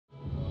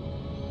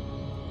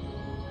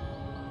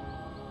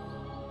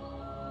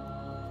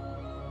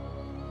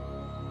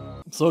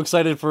So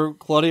excited for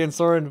Claudia and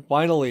Soren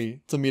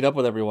finally to meet up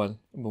with everyone.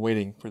 I've been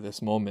waiting for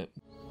this moment.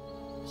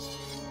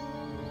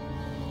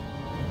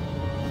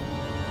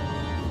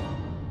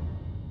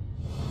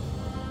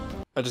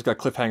 I just got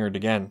cliffhangered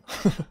again.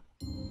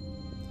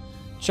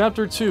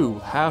 Chapter 2,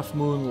 Half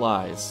Moon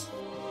Lies.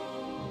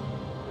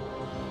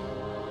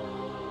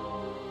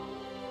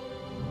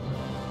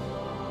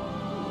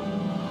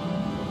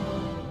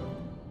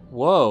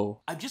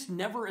 Whoa. I've just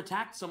never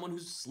attacked someone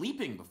who's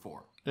sleeping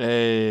before.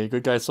 Hey,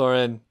 good guy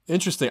Soren.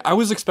 Interesting. I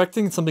was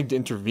expecting something to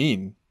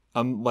intervene.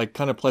 I'm like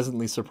kind of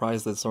pleasantly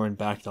surprised that Soren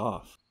backed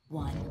off.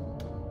 1,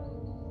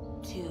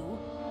 2.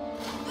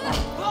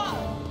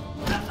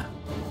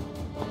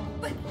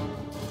 But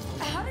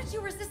how did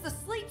you resist the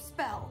sleep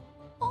spell?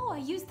 Oh, I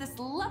used this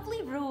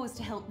lovely rose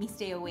to help me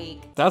stay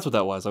awake. That's what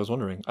that was. I was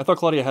wondering. I thought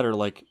Claudia had her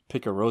like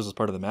pick a rose as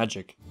part of the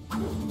magic.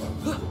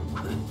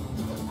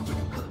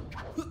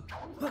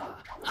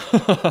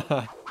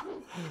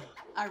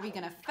 Are we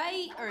gonna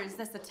fight, or is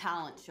this a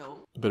talent show?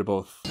 A bit of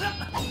both.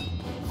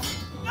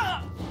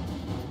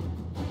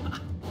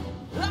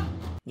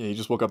 Yeah, you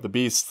just woke up the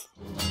beast.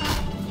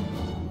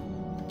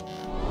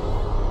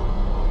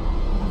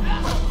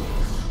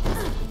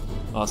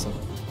 Awesome.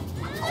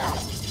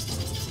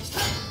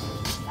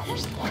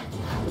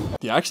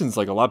 The action's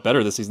like a lot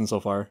better this season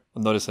so far,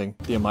 I'm noticing.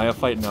 The Amaya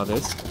fight, now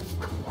this.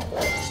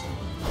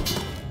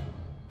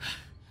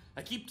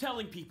 I keep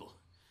telling people.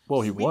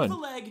 Whoa, he Sweep won. the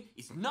leg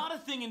is not a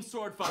thing in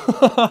sword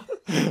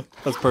fighting.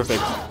 That's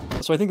perfect.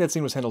 So I think that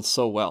scene was handled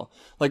so well.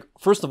 Like,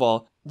 first of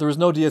all, there was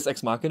no Deus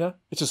Ex Machina.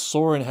 It's just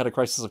Soren had a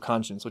crisis of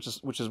conscience,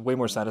 which is way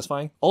more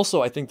satisfying.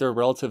 Also, I think their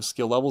relative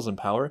skill levels and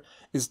power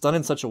is done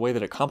in such a way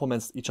that it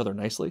complements each other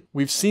nicely.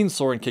 We've seen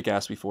Soren kick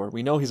ass before.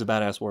 We know he's a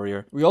badass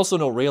warrior. We also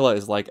know Rayla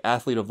is like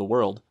athlete of the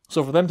world.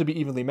 So for them to be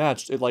evenly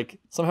matched, it like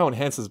somehow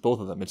enhances both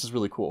of them. It's just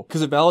really cool.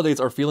 Because it validates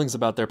our feelings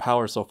about their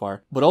power so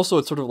far. But also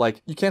it's sort of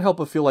like, you can't help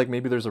but feel like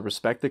maybe there's a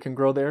respect that can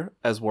grow there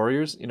as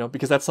warriors, you know,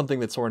 because that's something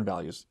that Soren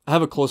values. I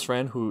have a close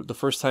friend who the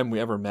first time we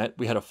ever met,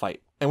 we had a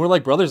fight. And we're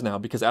like brothers now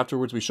because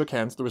afterwards we shook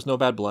hands, there was no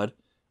bad blood.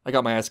 I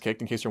got my ass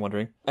kicked in case you're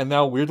wondering. And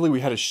now weirdly we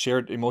had a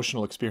shared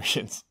emotional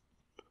experience.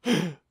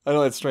 I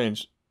know that's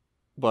strange.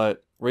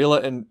 But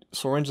Rayla and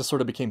Soren just sort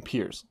of became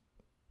peers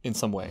in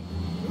some way.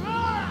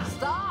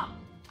 Stop!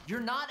 You're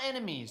not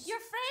enemies. Your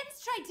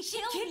friends tried to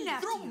kill me.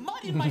 Throw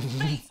mud in my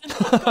face and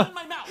put a gun in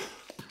my mouth.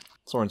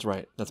 Soren's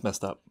right. That's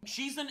messed up.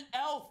 She's an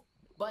elf.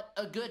 But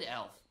a good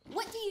elf.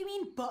 What do you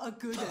mean, but a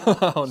good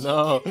elf? Oh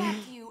no. She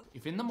kidnapped you.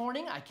 If in the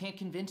morning I can't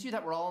convince you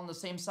that we're all on the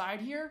same side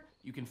here,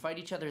 you can fight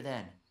each other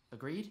then.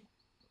 Agreed?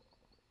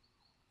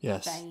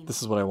 Yes, Fine.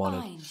 this is what I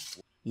wanted. Fine.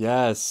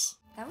 Yes.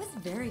 That was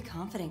very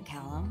confident,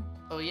 Callum.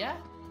 Oh yeah?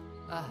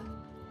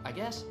 I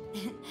guess.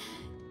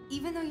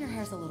 Even though your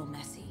hair's a little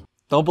messy.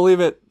 Don't believe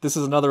it. This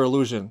is another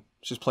illusion.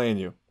 She's playing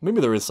you. Maybe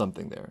there is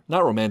something there.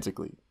 Not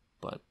romantically,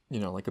 but, you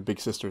know, like a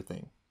big sister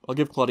thing. I'll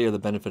give Claudia the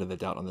benefit of the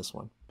doubt on this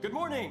one. Good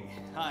morning.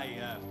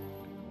 I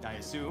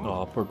assume.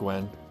 Oh, poor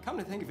Gwen. Come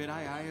to think of it,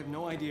 I have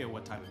no idea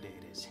what time of day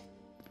it is.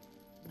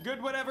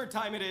 Good whatever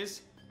time it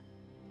is.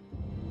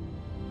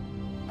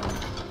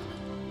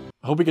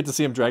 I hope we get to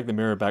see him drag the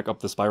mirror back up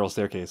the spiral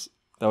staircase.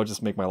 That would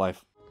just make my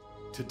life.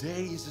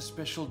 Today is a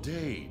special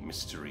day,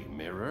 Mystery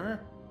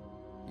Mirror.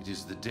 It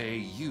is the day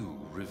you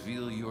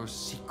reveal your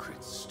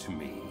secrets to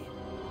me.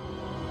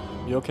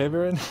 You okay,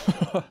 Viren?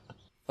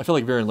 I feel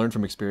like Viren learned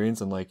from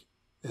experience and like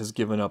has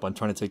given up on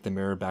trying to take the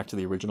mirror back to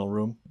the original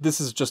room.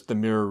 This is just the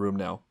mirror room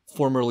now,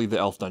 formerly the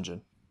elf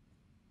dungeon.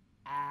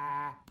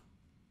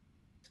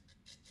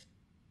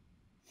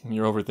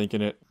 You're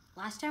overthinking it.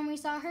 Last time we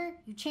saw her,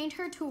 you chained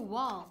her to a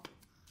wall.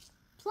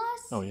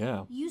 Plus, Oh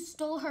yeah, you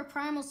stole her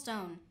primal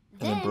stone. and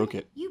then broke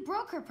it. You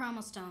broke her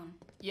primal stone.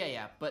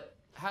 Yeah, but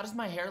how does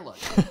my hair look?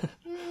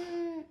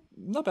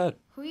 Not bad.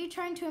 Who are you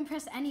trying to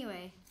impress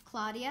anyway?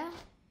 Claudia?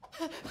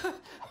 What?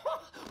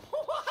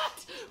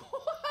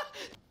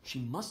 She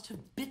must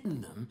have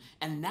bitten them,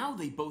 and now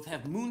they both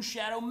have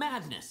moonshadow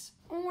madness.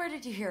 Where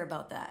did you hear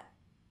about that?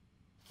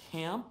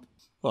 Camp?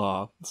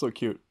 Aw, so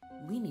cute.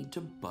 We need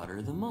to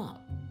butter them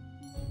up.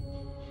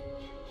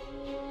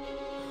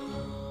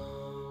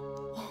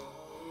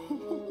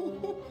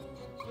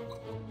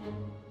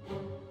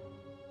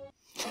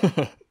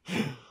 I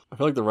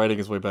feel like the writing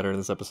is way better in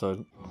this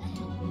episode.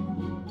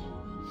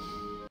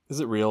 Is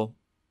it real?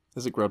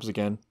 Is it Grubs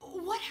again?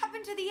 What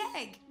happened to the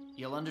egg?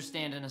 You'll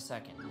understand in a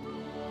second.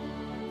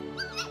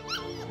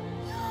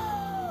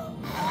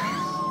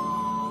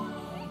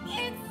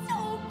 It's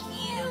so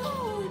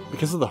cute.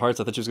 Because of the hearts,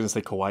 I thought she was gonna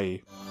say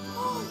kawaii.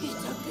 Oh,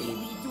 it's a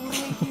baby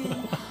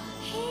dragon.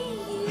 Hey,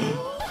 you.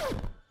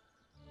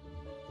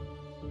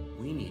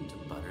 We need to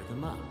butter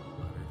them up.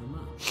 Butter them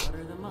up.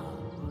 Butter them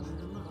up. Butter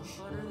them up.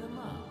 Butter them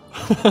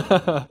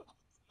up.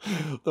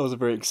 That was a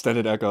very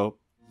extended echo.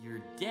 Your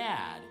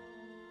dad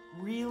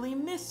really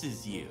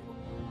misses you.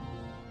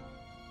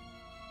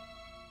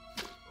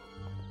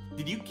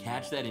 Did you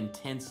catch that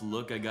intense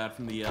look I got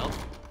from the elf?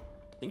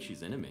 I think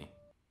she's into me.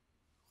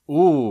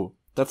 Ooh,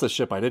 that's a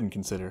ship I didn't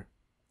consider.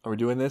 Are we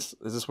doing this?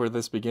 Is this where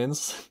this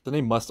begins? The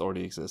name must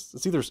already exist.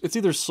 It's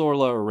either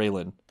Sorla or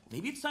Raylan.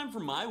 Maybe it's time for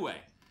my way.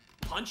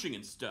 Punching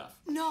and stuff.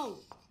 No!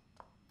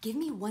 Give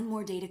me one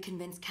more day to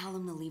convince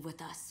Callum to leave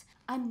with us.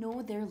 I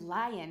know they're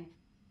lying.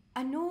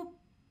 I know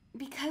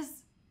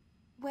because,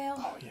 well...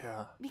 Oh,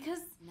 yeah. Because...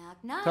 Knock,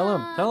 knock.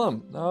 Tell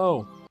him.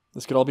 No.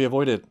 This could all be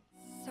avoided.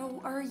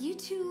 So, are you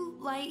two,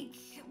 like...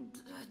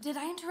 Did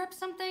I interrupt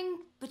something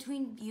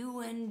between you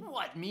and...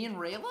 What, me and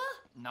Rayla?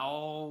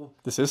 No.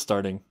 This is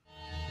starting.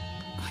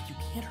 You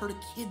can't hurt a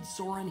kid,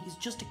 Soren. He's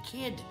just a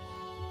kid.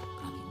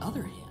 But on the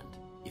other hand,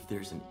 if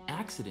there's an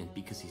accident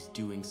because he's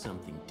doing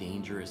something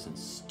dangerous and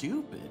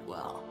stupid,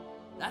 well,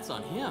 that's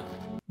on him.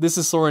 This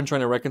is Soren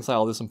trying to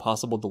reconcile this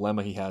impossible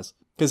dilemma he has.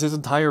 Because his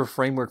entire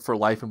framework for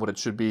life and what it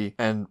should be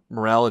and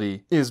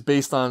morality is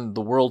based on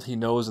the world he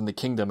knows and the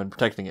kingdom and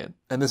protecting it.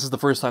 And this is the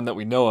first time that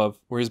we know of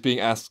where he's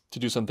being asked to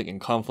do something in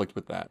conflict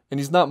with that. And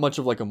he's not much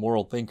of like a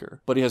moral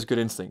thinker, but he has good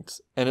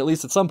instincts. And at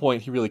least at some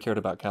point, he really cared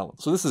about Callum.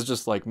 So this is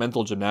just like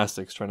mental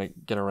gymnastics trying to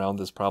get around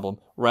this problem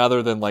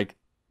rather than like,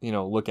 you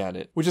know, look at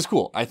it, which is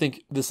cool. I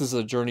think this is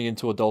a journey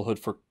into adulthood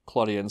for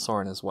Claudia and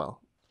Soren as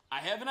well. I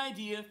have an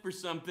idea for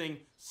something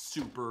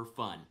super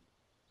fun,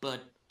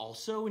 but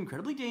also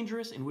incredibly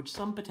dangerous in which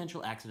some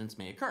potential accidents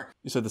may occur.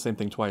 You said the same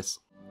thing twice.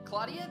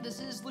 Claudia,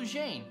 this is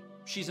Lujane.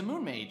 She's a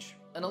moon mage,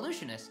 an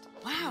illusionist.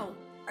 Wow,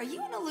 are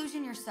you an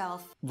illusion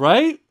yourself?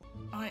 Right?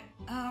 I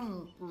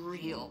am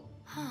real.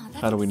 Huh,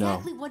 that's How do we know?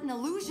 exactly what an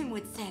illusion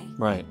would say.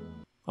 Right.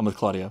 I'm with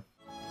Claudia.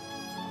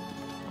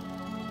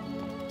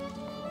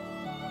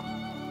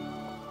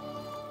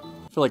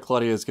 I feel like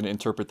Claudia is going to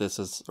interpret this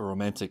as a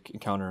romantic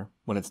encounter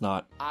when it's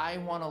not. I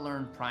want to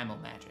learn primal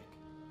magic,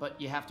 but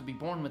you have to be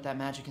born with that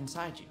magic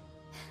inside you.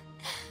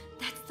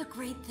 That's the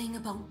great thing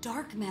about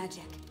dark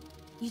magic.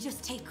 You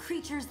just take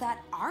creatures that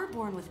are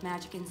born with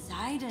magic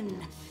inside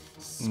and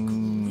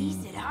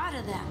squeeze it out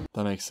of them.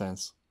 That makes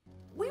sense.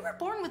 We were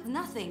born with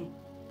nothing,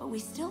 but we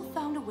still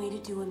found a way to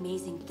do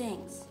amazing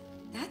things.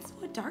 That's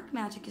what dark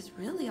magic is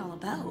really all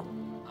about.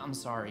 I'm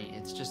sorry,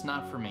 it's just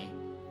not for me.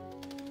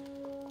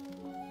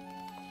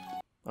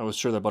 I was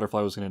sure that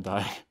butterfly was going to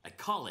die. I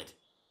call it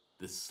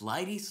the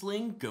Slidey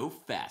Sling Go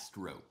Fast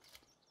Rope.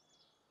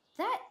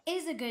 That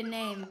is a good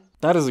name.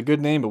 That is a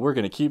good name, but we're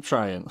going to keep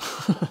trying.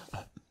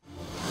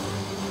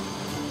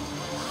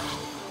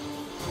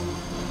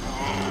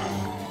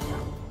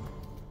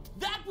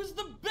 That was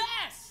the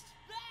best!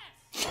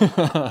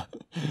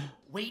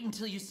 Wait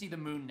until you see the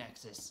moon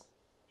nexus.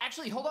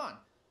 Actually, hold on.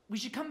 We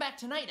should come back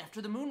tonight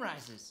after the moon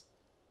rises.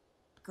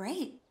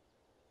 Great.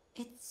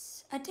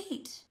 It's a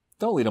date.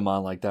 Don't lead him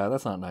on like that.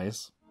 That's not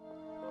nice.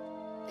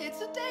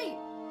 It's a date.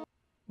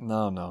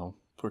 No.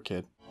 Poor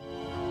kid.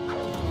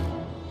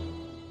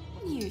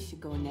 You should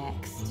go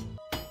next.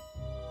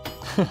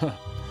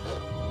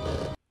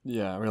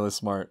 Yeah, really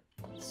smart.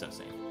 So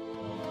safe.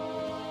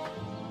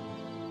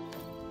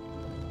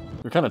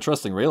 You're kind of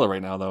trusting Rayla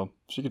right now, though.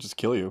 She could just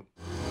kill you.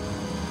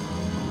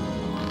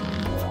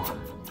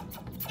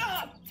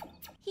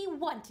 He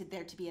wanted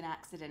there to be an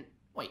accident.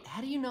 Wait, how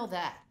do you know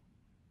that?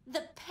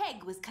 The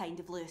peg was kind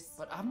of loose.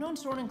 But I've known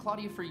Soren and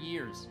Claudia for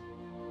years.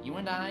 You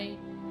and I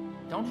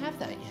don't have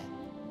that yet.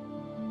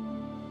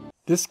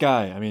 This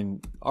guy, I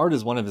mean, art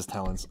is one of his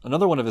talents.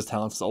 Another one of his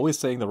talents is always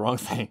saying the wrong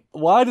thing.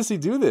 Why does he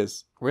do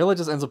this? Rayla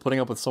just ends up putting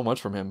up with so much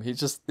from him.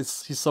 He's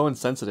so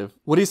insensitive.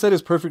 What he said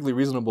is perfectly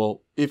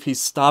reasonable if he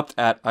stopped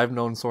at, I've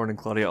known Soren and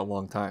Claudia a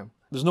long time.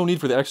 There's no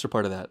need for the extra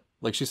part of that.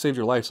 Like, she saved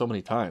your life so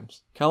many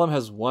times. Callum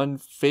has one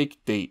fake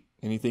date,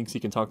 and he thinks he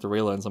can talk to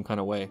Rayla in some kind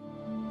of way.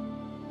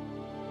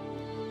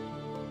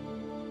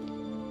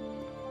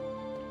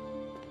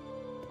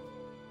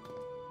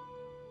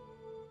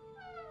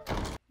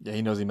 Yeah,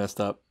 he knows he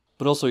messed up.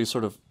 But also he's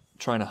sort of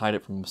trying to hide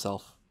it from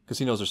himself, because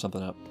he knows there's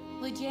something up.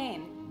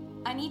 Lujane,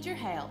 I need your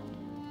help.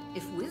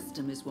 If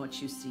wisdom is what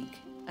you seek,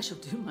 I shall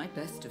do my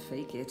best to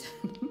fake it.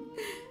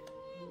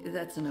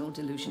 That's an old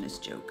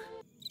illusionist joke.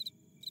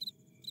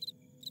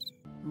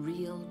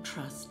 Real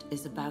trust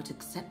is about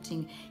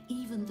accepting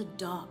even the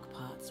dark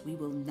parts we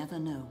will never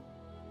know.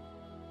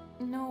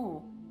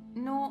 No,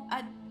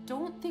 I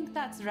don't think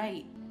that's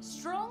right.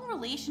 Strong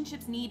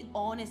relationships need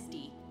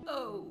honesty.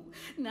 Oh,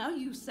 now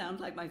you sound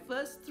like my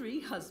first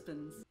 3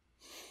 husbands.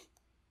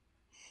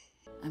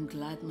 I'm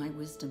glad my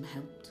wisdom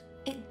helped.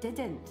 It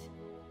didn't.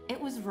 It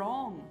was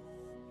wrong.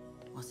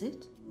 Was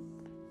it?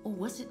 Or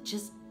was it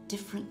just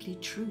differently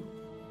true?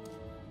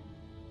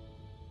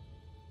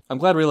 I'm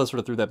glad Rayla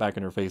sort of threw that back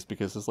in her face,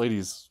 because this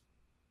lady's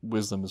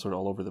wisdom is sort of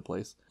all over the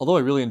place. Although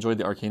I really enjoyed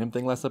the Arcanum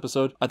thing last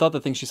episode, I thought the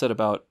thing she said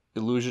about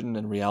illusion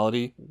and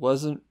reality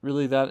wasn't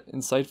really that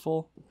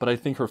insightful, but I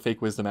think her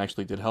fake wisdom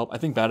actually did help. I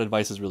think bad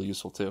advice is really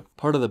useful too.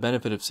 Part of the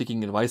benefit of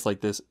seeking advice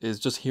like this is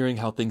just hearing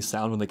how things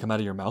sound when they come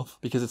out of your mouth,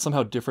 because it's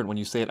somehow different when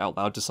you say it out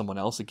loud to someone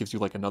else. It gives you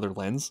like another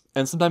lens.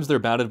 And sometimes their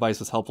bad advice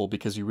is helpful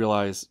because you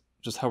realize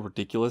just how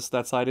ridiculous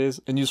that side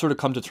is, and you sort of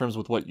come to terms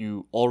with what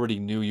you already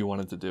knew you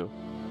wanted to do.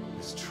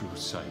 This true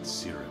sight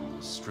serum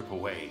will strip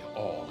away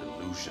all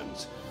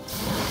illusions.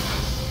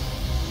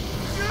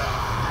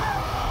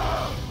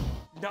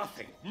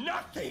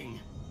 Nothing!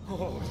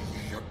 Oh,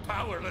 you're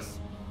powerless.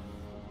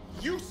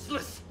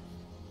 Useless.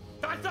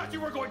 I thought you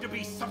were going to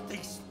be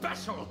something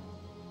special.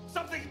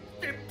 Something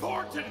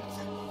important.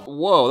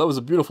 Whoa, that was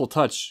a beautiful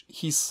touch.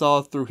 He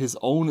saw through his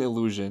own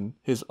illusion,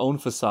 his own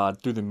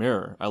facade through the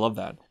mirror. I love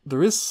that.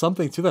 There is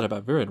something to that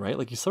about Viren, right?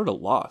 Like, he's sort of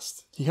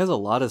lost. He has a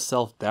lot of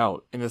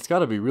self-doubt, and it's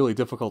gotta be really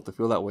difficult to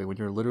feel that way when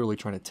you're literally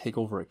trying to take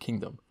over a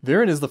kingdom.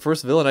 Viren is the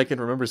first villain I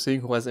can remember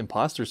seeing who has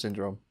imposter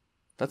syndrome.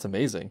 That's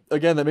amazing.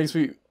 Again, that makes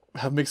me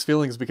have mixed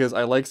feelings because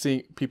I like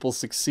seeing people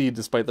succeed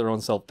despite their own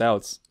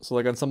self-doubts. So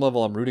like on some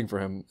level I'm rooting for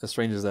him, as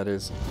strange as that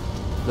is.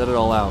 Let it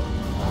all out.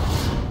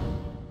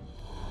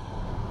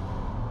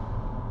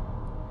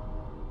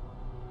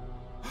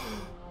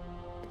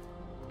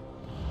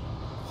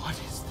 What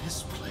is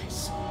this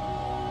place?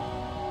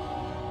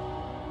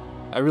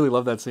 I really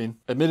love that scene.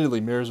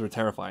 Admittedly, mirrors are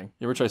terrifying.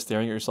 You ever try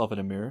staring at yourself in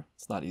a mirror?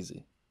 It's not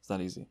easy. It's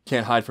not easy.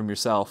 Can't hide from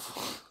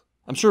yourself.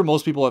 I'm sure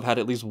most people have had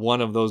at least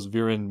one of those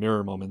Viren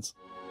mirror moments.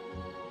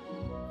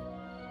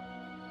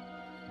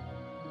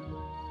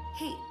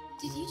 Hey,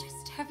 did you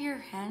just have your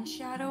hand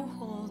shadow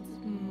hold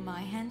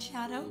my hand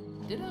shadow?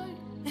 Did I?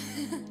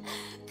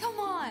 Come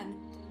on!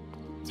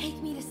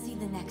 Take me to see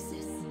the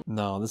Nexus.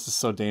 No, this is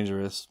so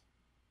dangerous.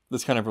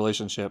 This kind of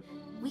relationship.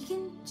 We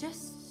can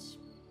just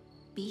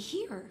be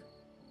here.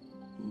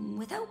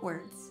 Without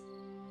words.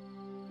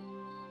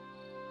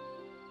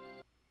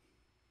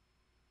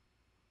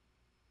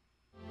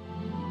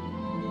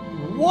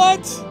 What?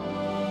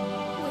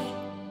 Wait,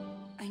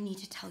 I need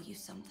to tell you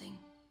something.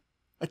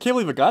 I can't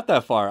believe it got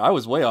that far. I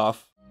was way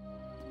off.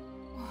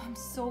 Oh, I'm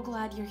so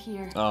glad you're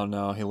here. Oh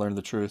no, he learned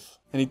the truth.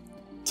 And he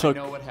took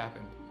I know what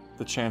happened.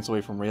 the chance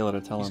away from Rayla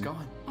to tell He's him.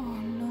 gone. Oh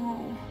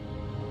no.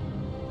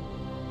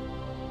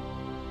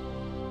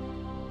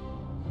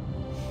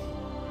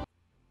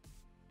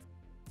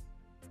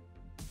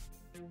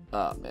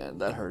 Ah, man,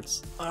 that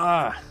hurts.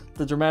 Ah,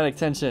 the dramatic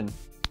tension.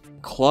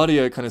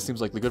 Claudia kind of seems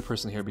like the good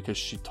person here because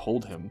she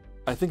told him.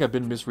 I think I've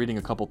been misreading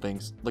a couple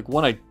things. Like,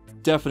 one, I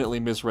definitely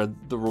misread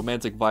the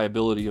romantic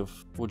viability of,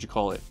 what'd you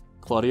call it?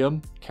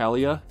 Claudium?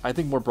 Callia? I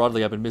think more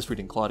broadly I've been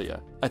misreading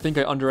Claudia. I think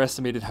I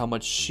underestimated how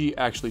much she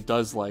actually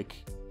does like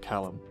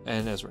Callum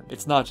and Ezran.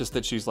 It's not just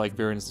that she's like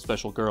Viren's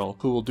special girl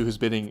who will do his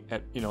bidding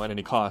at, at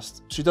any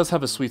cost. She does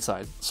have a sweet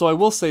side. So I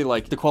will say,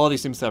 like, the quality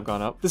seems to have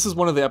gone up. This is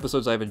one of the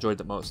episodes I've enjoyed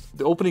the most.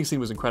 The opening scene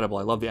was incredible.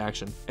 I love the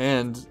action.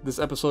 And this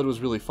episode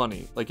was really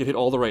funny. Like, it hit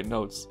all the right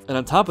notes. And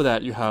on top of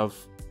that, you have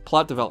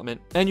plot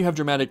development and you have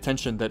dramatic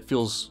tension that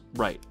feels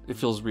right. It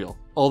feels real.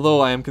 Although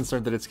I am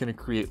concerned that it's going to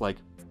create like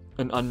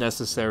an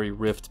unnecessary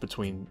rift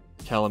between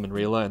Callum and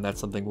Rayla, and that's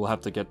something we'll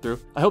have to get through.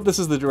 I hope this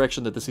is the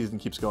direction that the season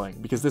keeps going,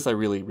 because this I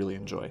really, really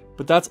enjoy.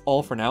 But that's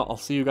all for now. I'll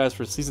see you guys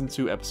for Season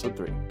 2, Episode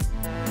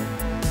 3.